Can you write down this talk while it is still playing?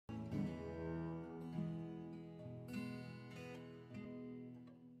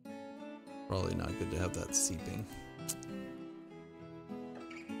Probably not good to have that seeping.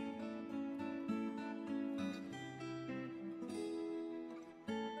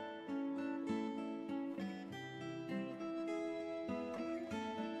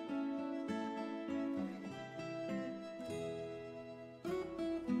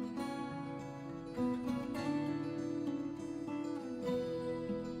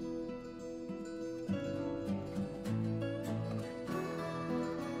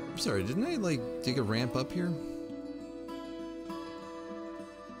 Sorry, didn't I like dig a ramp up here?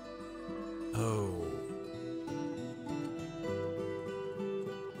 Oh.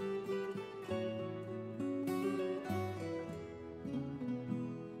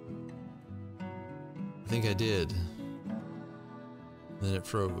 I think I did. Then it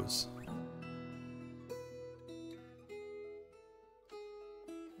froze.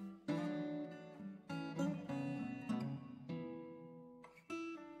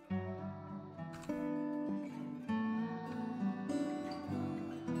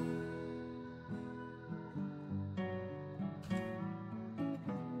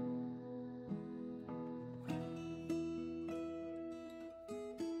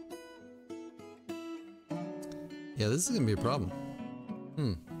 Yeah, this is gonna be a problem.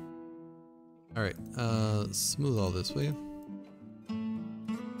 Alright, smooth all this, will you?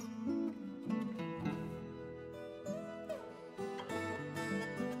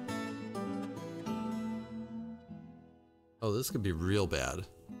 Oh, this could be real bad.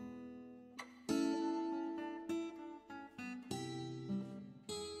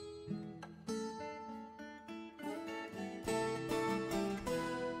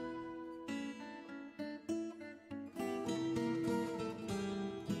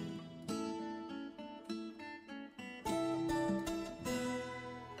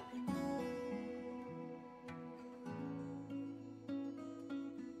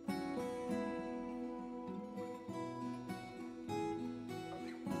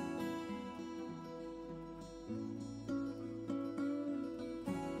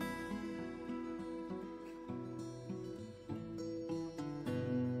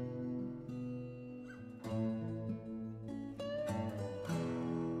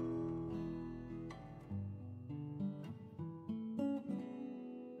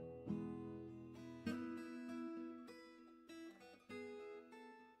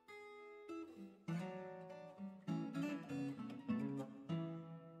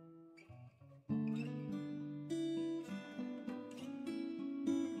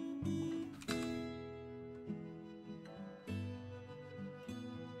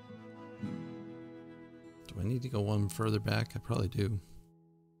 Do I need to go one further back? I probably do.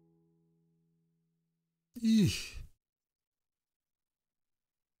 Eesh.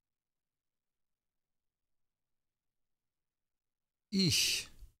 Eesh.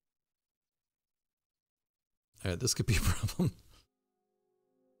 Alright, this could be a problem.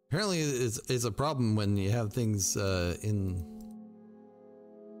 Apparently it's a problem when you have things in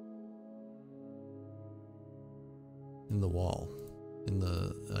the wall, in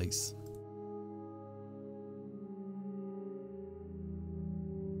the ice.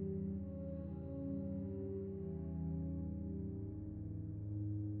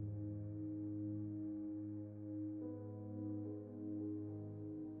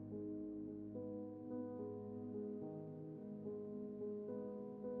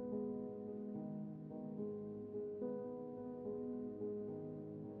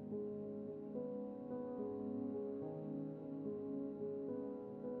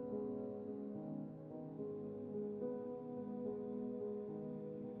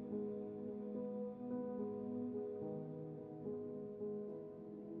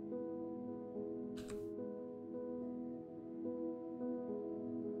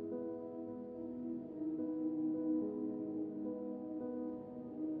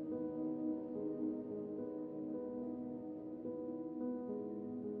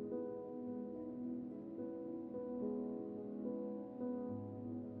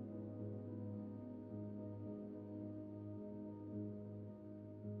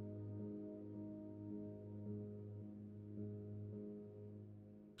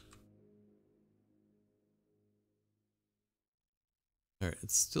 Alright,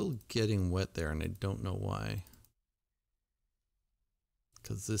 it's still getting wet there and I don't know why.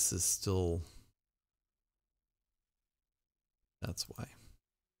 Because this is still... That's why.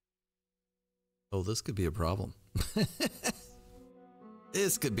 Oh, this could be a problem.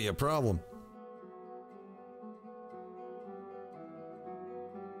 This could be a problem.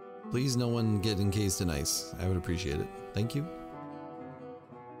 Please no one get encased in ice. I would appreciate it. Thank you.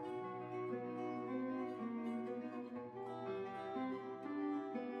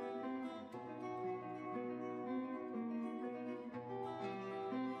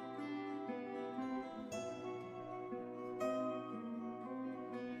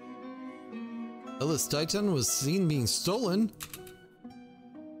 Ellis Titan was seen being stolen.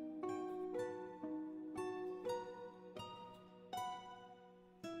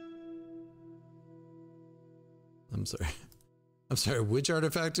 I'm sorry. I'm sorry, which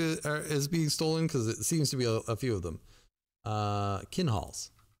artifact is being stolen? Because it seems to be a few of them.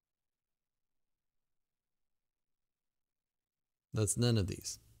 Kinhalls. That's none of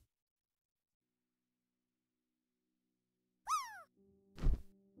these.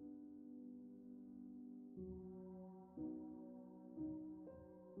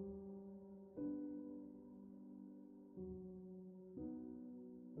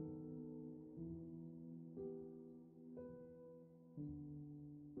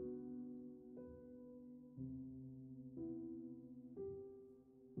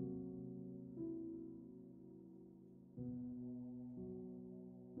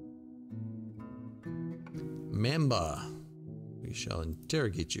 Mamba, we shall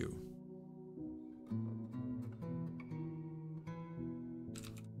interrogate you.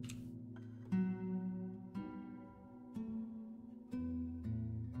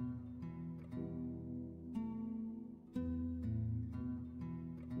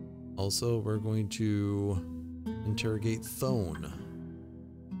 Also, we're going to interrogate Thone.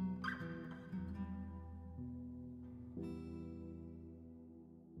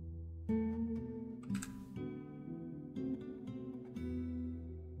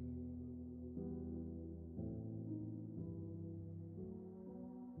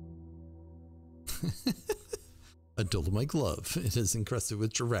 A Dolomite glove. It is encrusted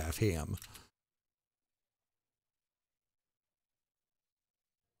with giraffe ham.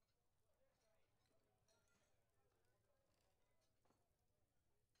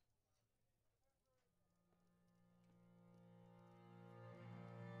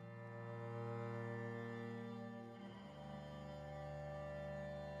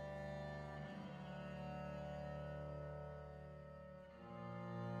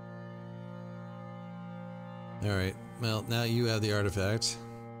 Alright, well, now you have the artifact.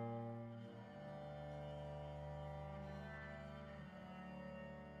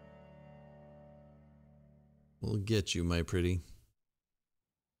 We'll get you, my pretty.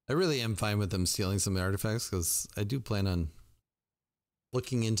 I really am fine with them stealing some artifacts, because I do plan on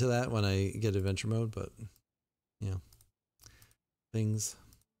looking into that when I get adventure mode, but, you know, things.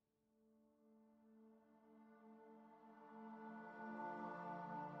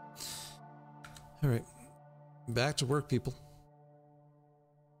 Alright. Back to work, people.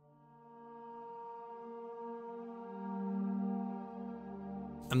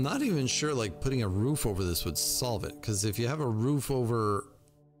 I'm not even sure like putting a roof over this would solve it, because if you have a roof over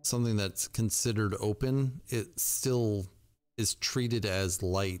something that's considered open, it still is treated as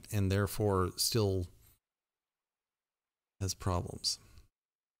light and therefore still has problems.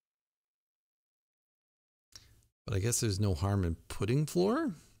 But I guess there's no harm in putting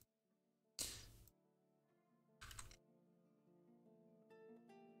floor.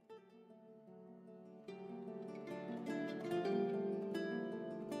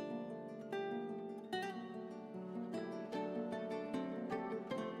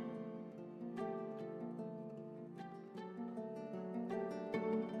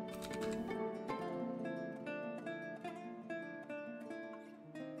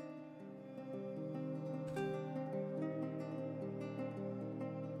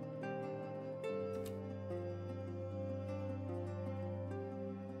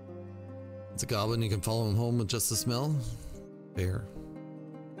 It's a goblin, you can follow him home with just the smell. Fair.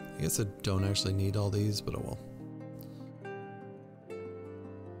 I guess I don't actually need all these, but oh well.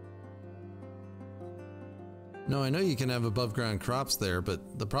 No, I know you can have above ground crops there,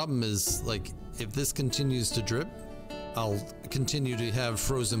 but the problem is, like, if this continues to drip, I'll continue to have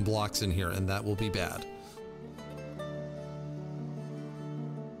frozen blocks in here, and that will be bad.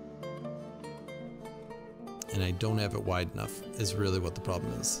 And I don't have it wide enough, is really what the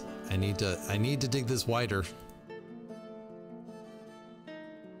problem is. I need to dig this wider.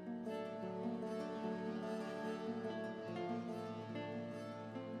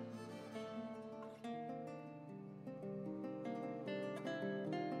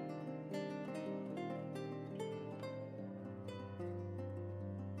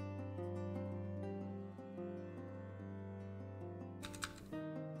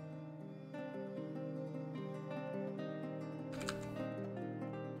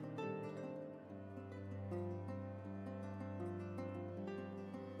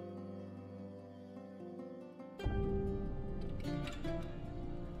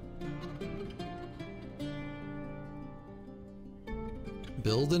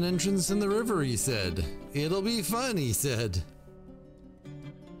 Build an entrance in the river, he said. It'll be fun, he said.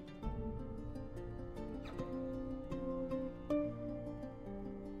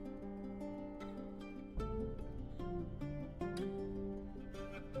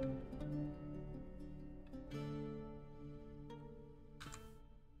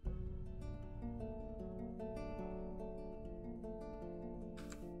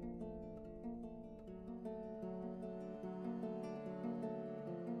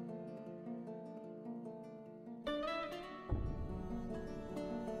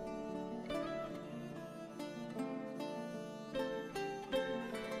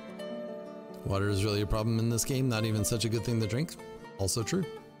 Water is really a problem in this game, not even such a good thing to drink. Also true.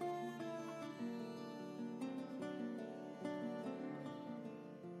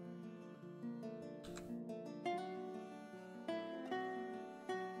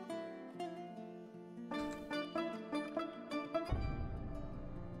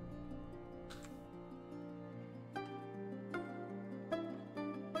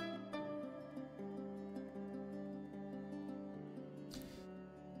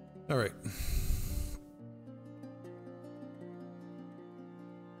 All right.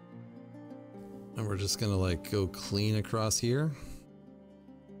 And we're just gonna like go clean across here.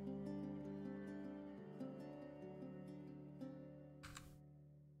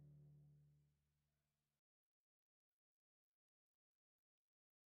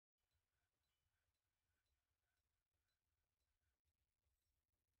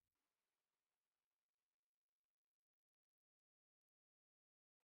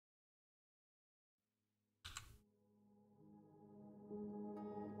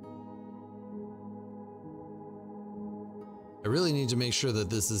 I really need to make sure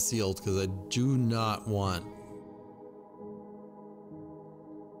that this is sealed because I do not want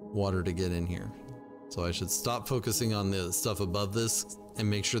water to get in here. So I should stop focusing on the stuff above this and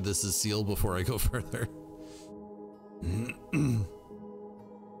make sure this is sealed before I go further.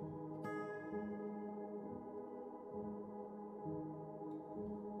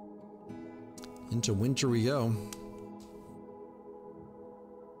 Into winter we go.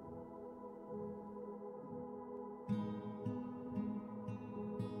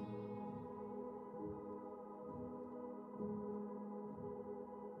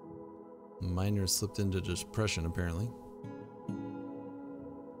 Miner slipped into depression, apparently.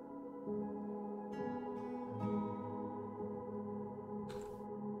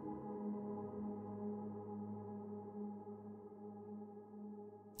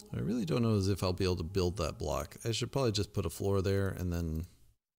 I really don't know as if I'll be able to build that block. I should probably just put a floor there and then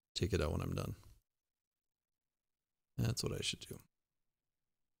take it out when I'm done. That's what I should do.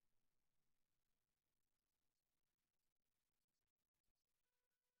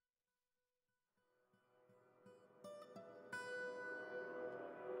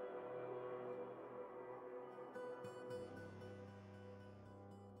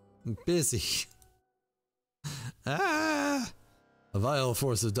 I'm busy. Ah! A vile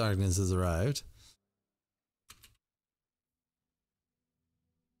force of darkness has arrived.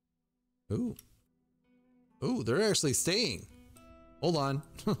 Ooh. Ooh, they're actually staying. Hold on.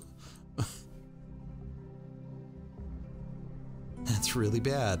 That's really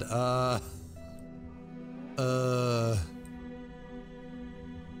bad.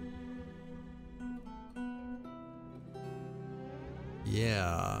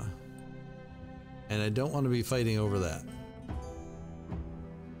 Yeah. And I don't want to be fighting over that.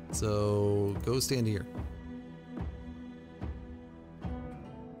 So go stand here.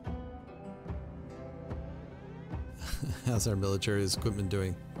 How's our military equipment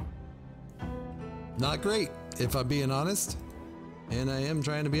doing? Not great, if I'm being honest. And I am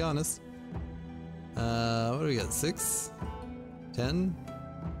trying to be honest. What do we got? 6? 10?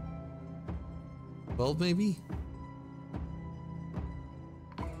 12 maybe?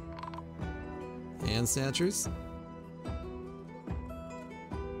 Hand snatchers?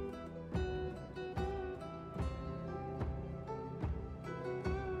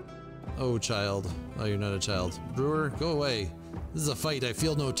 Oh, child. Oh, you're not a child. Brewer, go away. This is a fight. I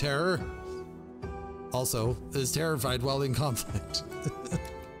feel no terror. Also, is terrified while in conflict.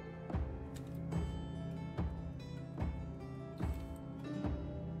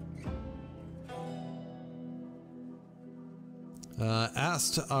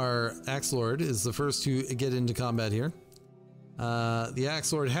 Ast, our Axe Lord, is the first to get into combat here. The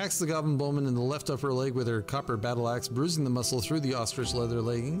Axe Lord hacks the Goblin Bowman in the left upper leg with her copper battle axe, bruising the muscle through the ostrich leather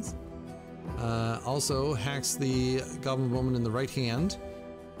leggings. Also hacks the Goblin Bowman in the right hand,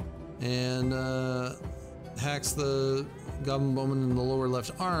 and hacks the Goblin Bowman in the lower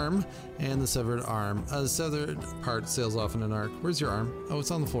left arm, and the severed arm. The severed part sails off in an arc. Where's your arm? Oh,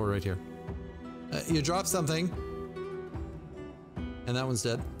 it's on the floor right here. You dropped something. And that one's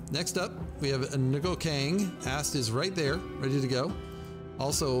dead. Next up, we have a Ngo Kang. Ast is right there, ready to go.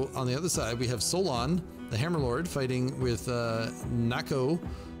 Also, on the other side, we have Solon, the Hammerlord, fighting with Nako,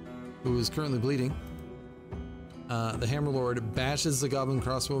 who is currently bleeding. The Hammerlord bashes the Goblin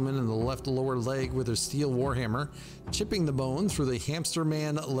Crossbowman in the left lower leg with her steel warhammer, chipping the bone through the Hamster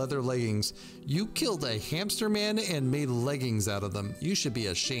Man leather leggings. You killed a Hamster Man and made leggings out of them. You should be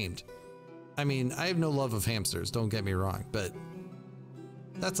ashamed. I mean, I have no love of hamsters, don't get me wrong, but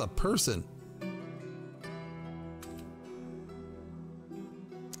that's a person.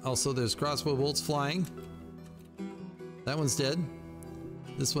 Also, there's crossbow bolts flying. That one's dead.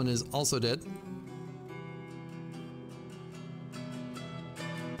 This one is also dead.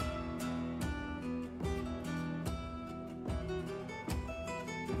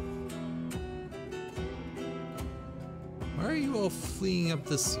 Why are you all fleeing up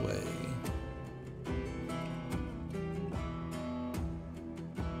this way?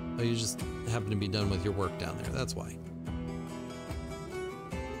 Oh, you just happen to be done with your work down there. That's why.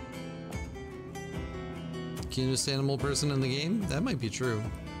 Cutest animal person in the game? That might be true.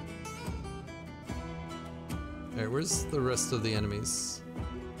 Alright, where's the rest of the enemies?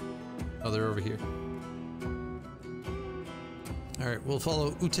 Oh, they're over here. Alright, we'll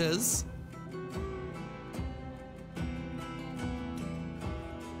follow Utez.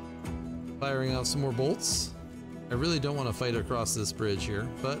 Firing off some more bolts. I really don't want to fight across this bridge here,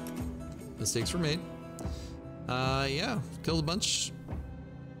 but mistakes were made. Yeah, killed a bunch.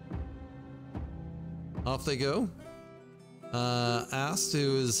 Off they go. Ast,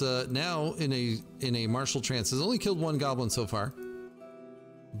 who is now in a martial trance, has only killed one goblin so far,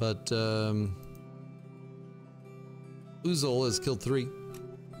 but Uzol has killed 3.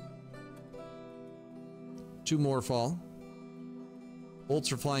 2 more fall.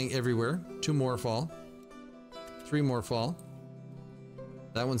 Bolts are flying everywhere. 2 more fall. 3 more fall.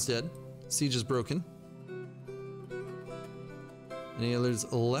 That one's dead. Siege is broken. Any others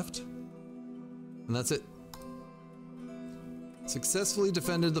left? And that's it. Successfully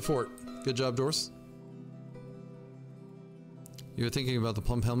defended the fort. Good job, Dors. You were thinking about the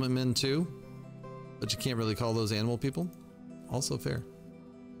plump helmet men too, but you can't really call those animal people. Also fair.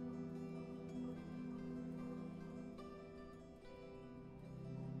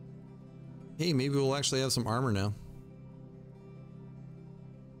 Hey, maybe we'll actually have some armor now.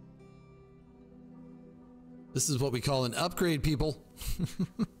 This is what we call an upgrade, people.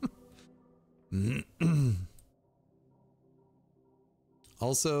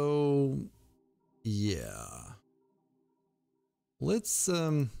 Also, yeah. Let's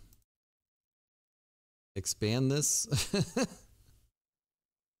expand this.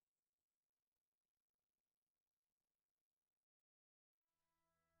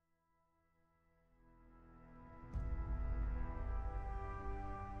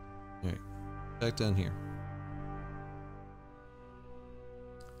 All right, back down here.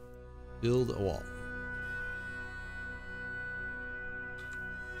 Build a wall.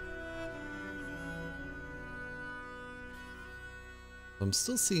 I'm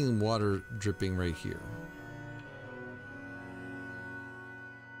still seeing water dripping right here.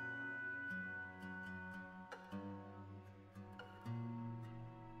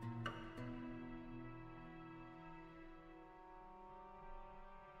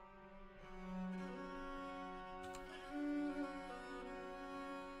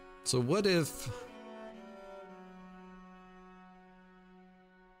 So what if...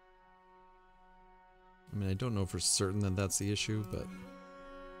 I mean, I don't know for certain that that's the issue, but...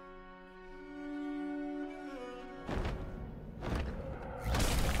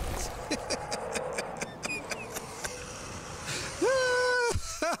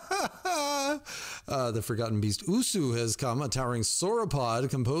 The Forgotten Beast Usu has come, a towering sauropod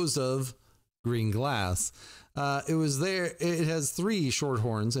composed of green glass. It was there. It has 3 short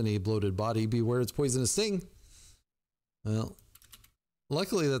horns and a bloated body. Beware its poisonous sting. Well,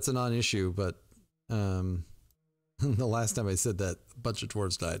 luckily that's a non-issue, but the last time I said that, a bunch of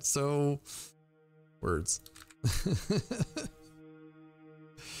dwarves died. So, words.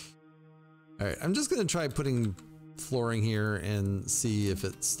 All right, I'm just gonna try putting flooring here and see if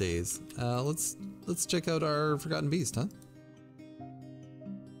it stays. Let's check out our Forgotten Beast, huh?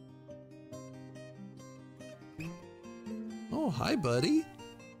 Oh, hi, buddy.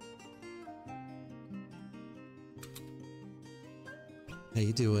 How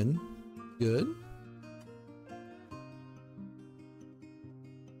you doing? Good?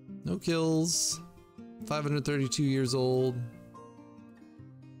 No kills. 532 years old.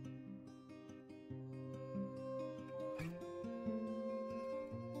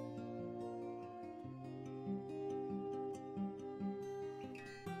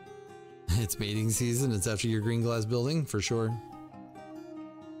 It's mating season. It's after your green glass building, for sure.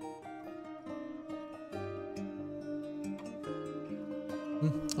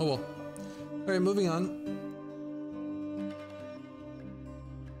 Oh well. Alright, moving on.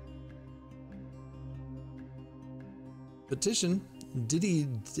 Petition.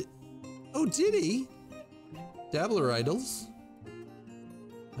 Oh, Diddy? Dabbler Idols?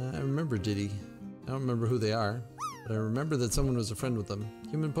 I remember Diddy. I don't remember who they are, but I remember that someone was a friend with them.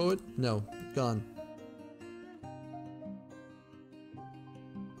 Human poet? No, gone.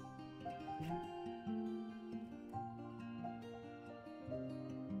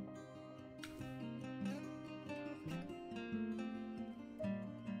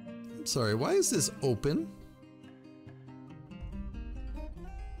 Sorry, why is this open?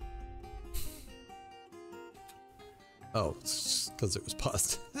 Oh, it's because it was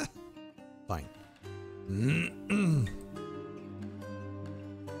paused. Fine.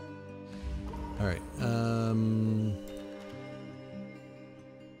 Alright,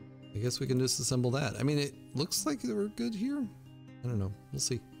 I guess we can disassemble that. I mean, it looks like we're good here. I don't know. We'll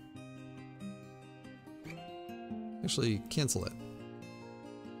see. Actually, cancel it.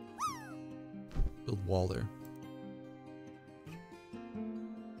 Build wall there.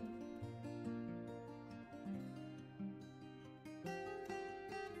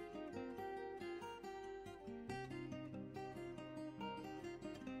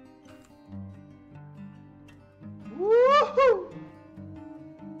 Woohoo!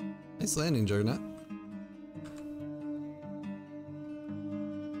 Nice landing, Juggernaut.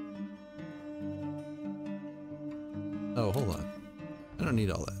 Oh, hold on. I don't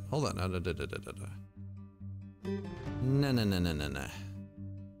need all that. Hold on. No.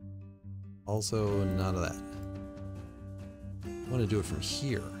 Also, none of that. I want to do it from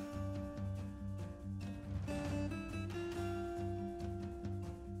here.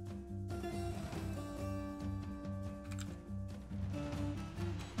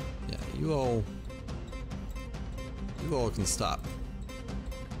 Yeah, you all can stop.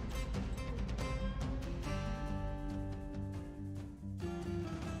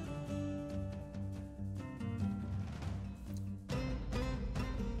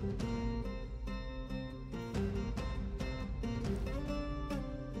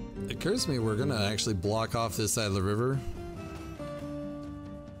 It occurs to me we're gonna actually block off this side of the river.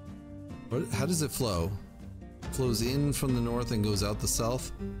 How does it flow? It flows in from the north and goes out the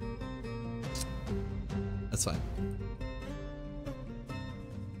south? That's fine.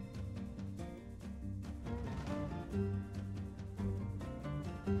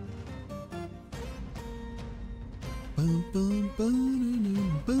 Boom, boom,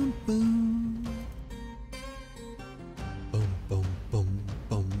 boom, boom, boom. Boom, boom, boom,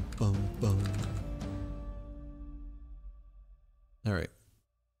 boom, boom, boom. All right.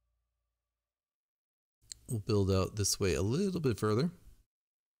 We'll build out this way a little bit further,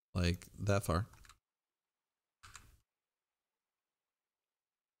 like that far.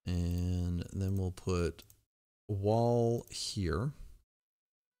 And then we'll put a wall here.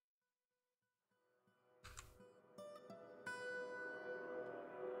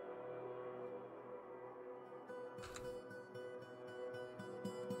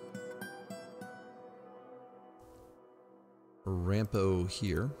 Rampo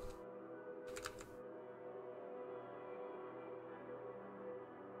here.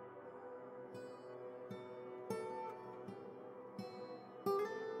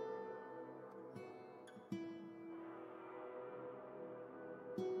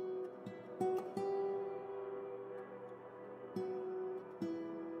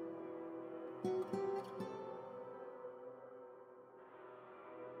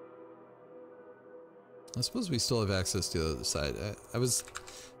 I suppose we still have access to the other side. I was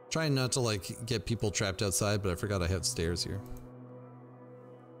trying not to like get people trapped outside, but I forgot I have stairs here.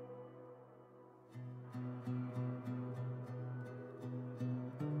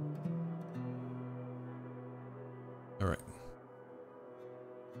 All right.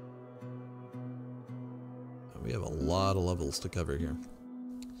 We have a lot of levels to cover here.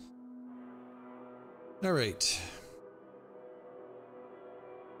 All right.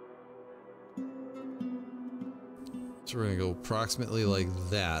 So we're gonna go approximately like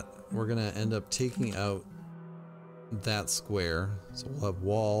that. We're gonna end up taking out that square. So we'll have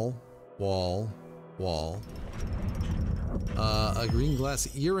wall, wall, wall. A green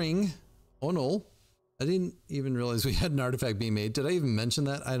glass earring. Oh no. I didn't even realize we had an artifact being made. Did I even mention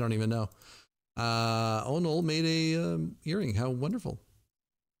that? I don't even know. Oh no, made a earring. How wonderful.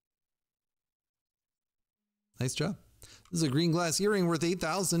 Nice job. This is a green glass earring worth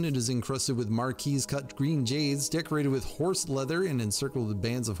 8,000. It is encrusted with marquise cut green jades, decorated with horse leather and encircled with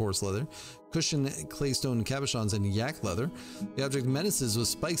bands of horse leather, cushion claystone cabochons, and yak leather. The object menaces with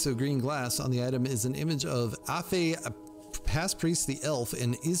spikes of green glass. On the item is an image of Afe, past priest the elf,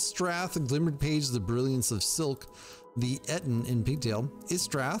 and Istrath, glimmered page, the brilliance of silk, the Etten in pigtail.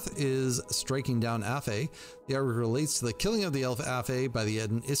 Istrath is striking down Afe. The artwork relates to the killing of the elf Afe by the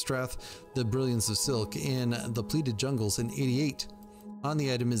Etten Istrath, the brilliance of silk, in the pleated jungles in 88. On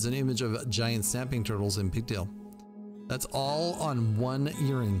the item is an image of giant snapping turtles in pigtail. That's all on one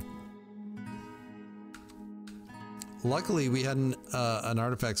earring. Luckily, we had an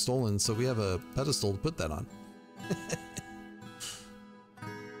artifact stolen, so we have a pedestal to put that on.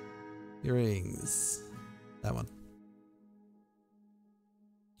 Earrings. That one.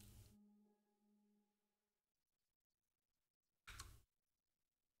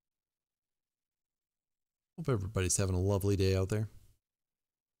 Hope everybody's having a lovely day out there.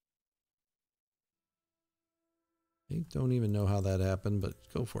 I don't even know how that happened, but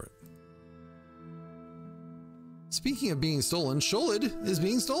go for it. Speaking of being stolen, Sholid is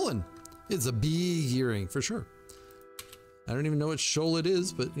being stolen. It's a big earring for sure. I don't even know what Sholid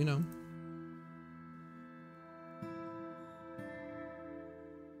is, but you know.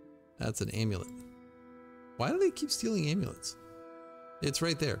 That's an amulet. Why do they keep stealing amulets? It's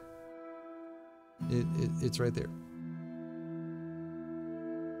right there. It's right there.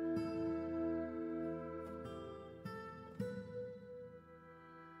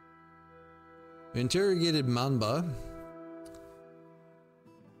 We interrogated Manba.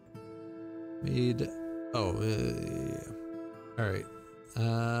 Made. Oh, all right.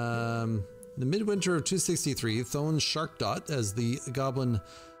 The midwinter of 263, Thone Sharkdot, as the goblin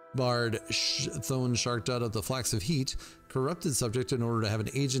bard Thone Sharkdot of the Flax of Heat, corrupted subject in order to have an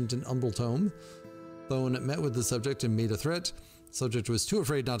agent in UmbralTome. Thone met with the subject and made a threat. Subject was too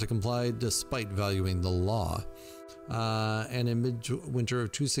afraid not to comply, despite valuing the law. And in midwinter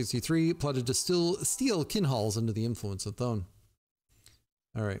of 263, plotted to steal Kinhalls under the influence of Thone.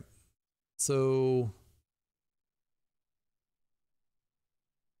 All right. So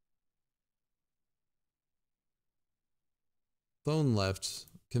Thone left,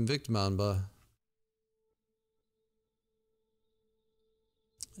 convict Manba,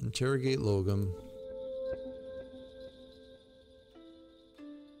 interrogate Logum.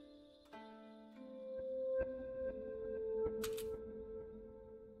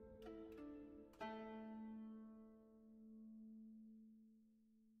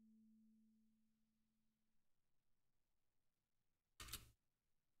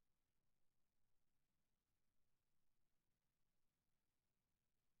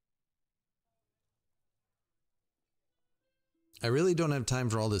 I really don't have time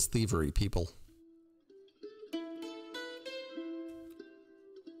for all this thievery, people.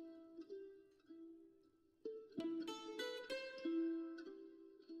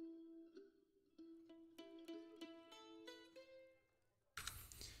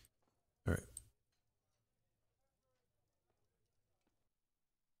 All right.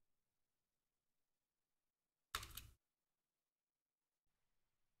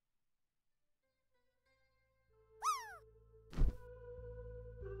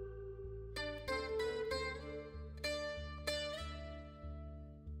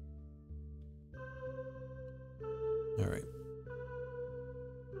 All right.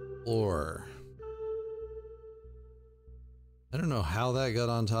 Floor. I don't know how that got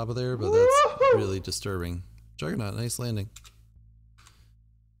on top of there, but that's really disturbing. Juggernaut, nice landing.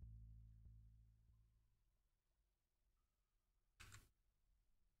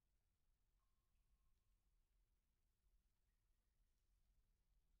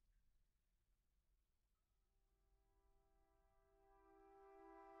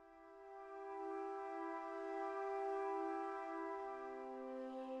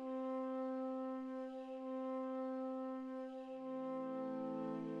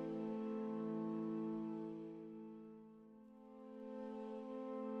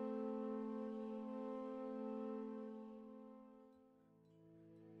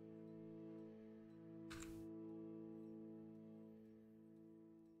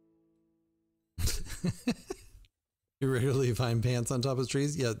 You regularly find pants on top of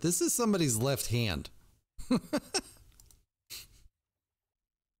trees? Yeah, this is somebody's left hand.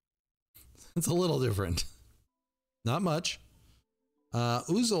 It's a little different. Not much.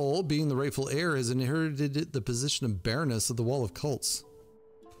 Uzol, being the rightful heir, has inherited the position of Baroness of the Wall of Cults.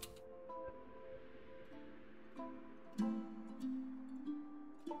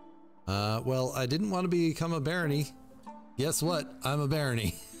 Well, I didn't want to become a barony. Guess what? I'm a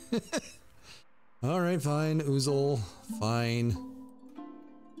barony. All right, fine, Uzol, fine.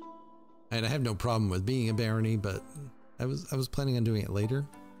 And I have no problem with being a barony, but I was planning on doing it later.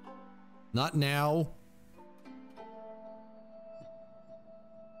 Not now.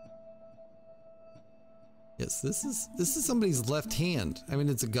 Yes, this is somebody's left hand. I mean,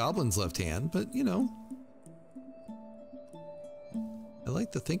 it's a goblin's left hand, but you know, I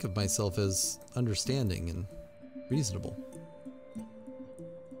like to think of myself as understanding and reasonable.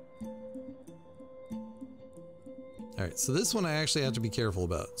 All right, so this one I actually have to be careful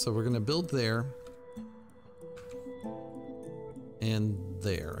about. So we're gonna build there and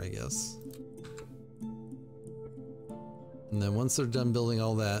there, I guess. And then once they're done building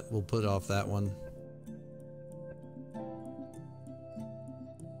all that, we'll put off that one.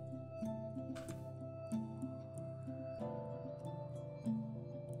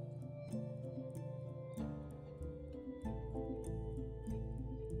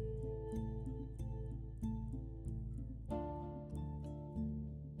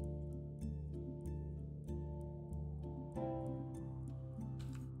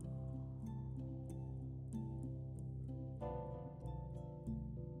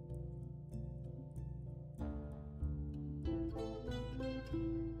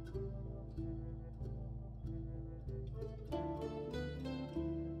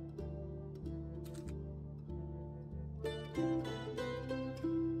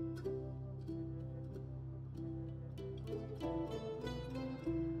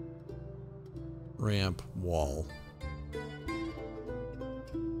 ramp, wall.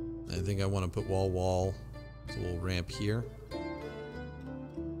 I think I want to put wall, wall. So we'll ramp here.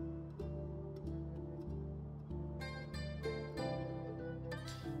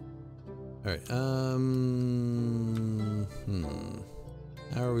 All right.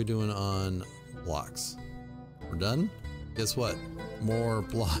 How are we doing on blocks? We're done? Guess what? More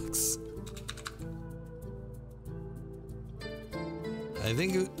blocks. I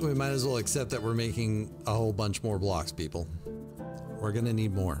think we might as well accept that we're making a whole bunch more blocks, people. We're gonna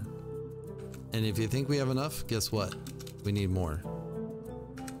need more. And if you think we have enough, guess what? We need more.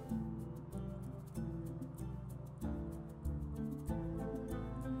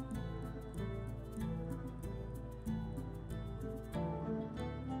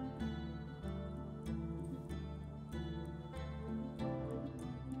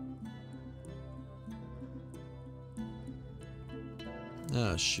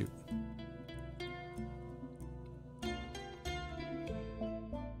 Oh, shoot.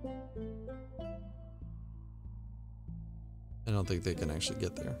 I don't think they can actually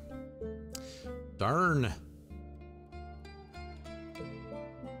get there. Darn.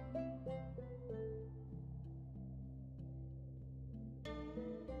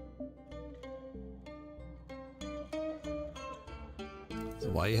 So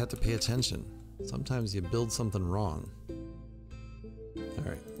why you have to pay attention? Sometimes you build something wrong. All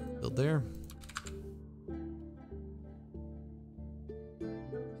right, build there.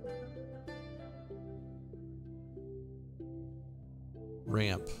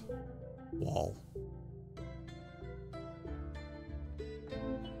 Ramp, wall.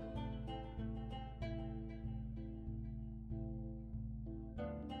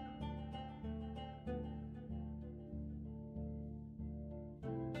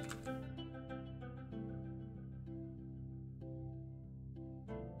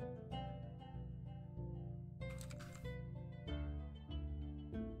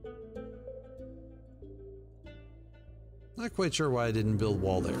 Not quite sure why I didn't build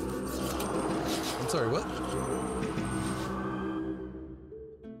wall there. I'm sorry, what?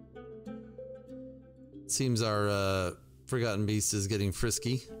 Seems our forgotten beast is getting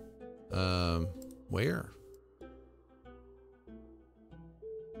frisky. Where?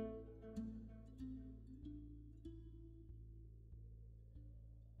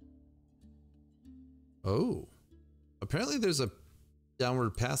 Oh. Apparently there's a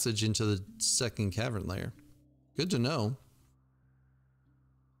downward passage into the second cavern layer. Good to know.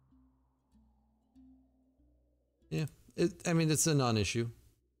 Yeah, I mean, it's a non-issue.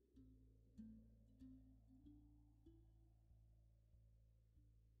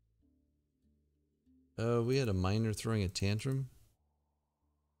 We had a miner throwing a tantrum.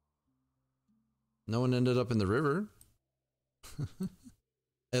 No one ended up in the river.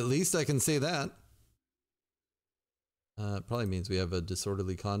 At least I can say that. It probably means we have a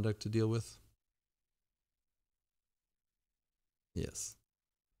disorderly conduct to deal with. Yes.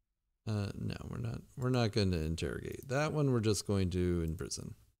 No, we're not going to interrogate. That one we're just going to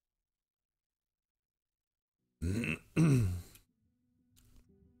imprison. The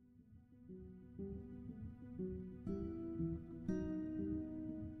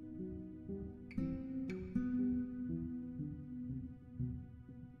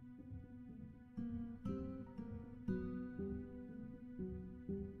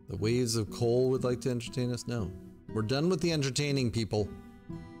waves of coal would like to entertain us? No. We're done with the entertaining, people.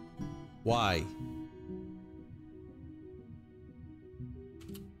 Why?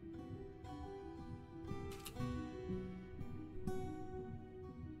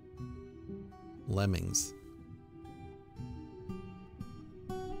 Lemmings.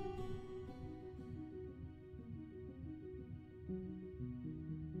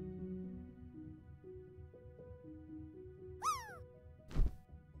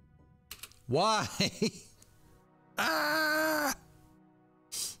 Why? Ah!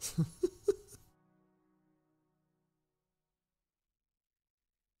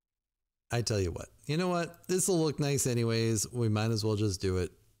 I tell you what, you know what? This will look nice anyways. We might as well just do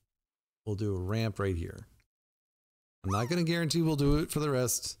it. We'll do a ramp right here. I'm not going to guarantee we'll do it for the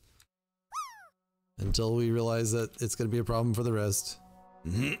rest until we realize that it's going to be a problem for the rest.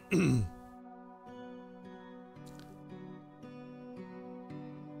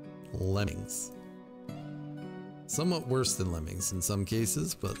 Lemmings. Somewhat worse than lemmings in some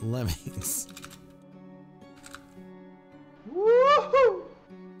cases, but lemmings. Woohoo!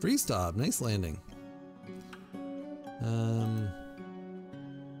 Free stop, nice landing.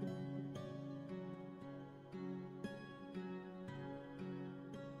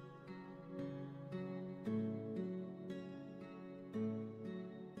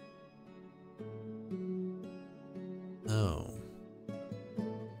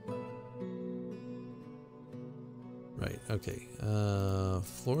 Right, okay.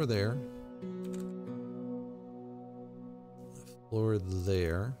 Floor there. Floor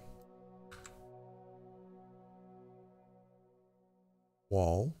there.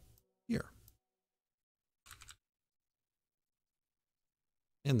 Wall here.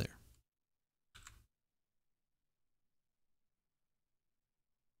 And there.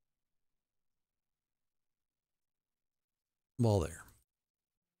 Wall there.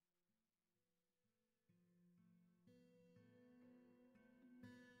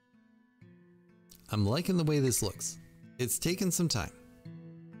 I'm liking the way this looks. It's taken some time.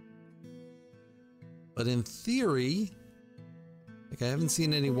 But in theory, like I haven't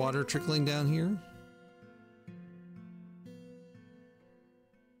seen any water trickling down here.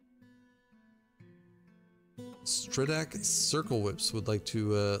 Stridak Circle Whips would like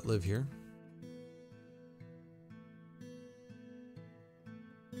to live here.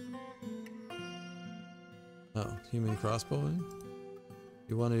 Oh, human crossbowman?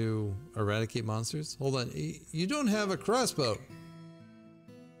 You want to eradicate monsters? Hold on, you don't have a crossbow.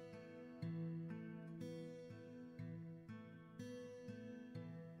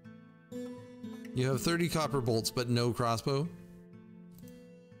 You have 30 copper bolts, but no crossbow?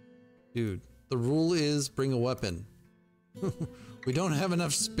 Dude, the rule is bring a weapon. We don't have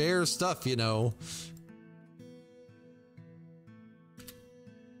enough spare stuff, you know.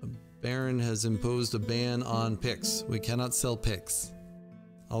 A Baron has imposed a ban on picks. We cannot sell picks.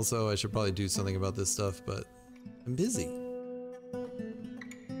 Also, I should probably do something about this stuff, but I'm busy.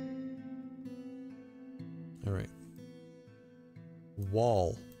 All right.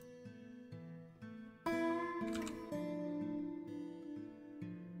 Wall.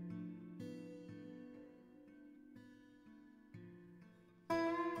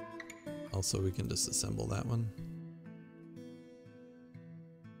 Also, we can disassemble that one.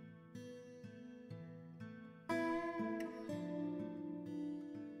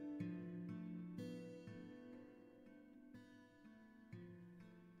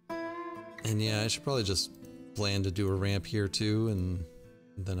 And yeah, I should probably just plan to do a ramp here too, and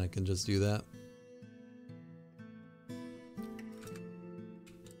then I can just do that.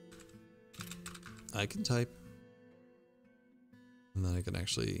 I can type. And then I can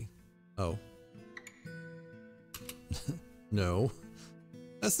actually... Oh. No.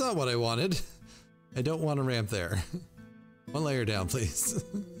 That's not what I wanted. I don't want a ramp there. One layer down, please.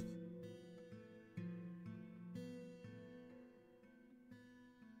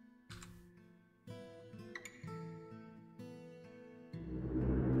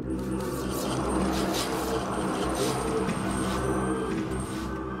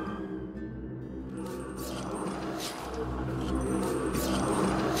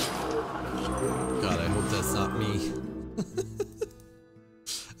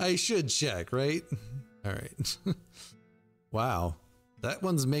 I should check, right? All right. Wow. That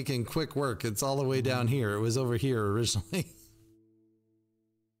one's making quick work. It's all the way down here. It was over here originally.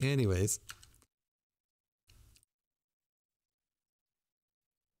 Anyways.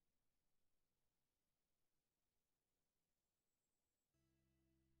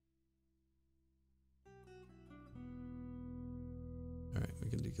 All right, we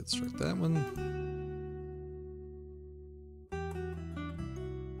can deconstruct that one.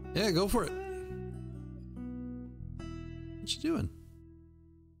 Yeah, go for it. What you doing?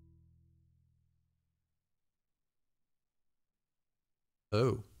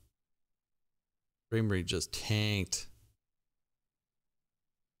 Oh. Frame rate just tanked.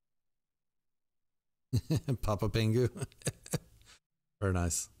 Papa Pengu. Very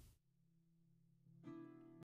nice.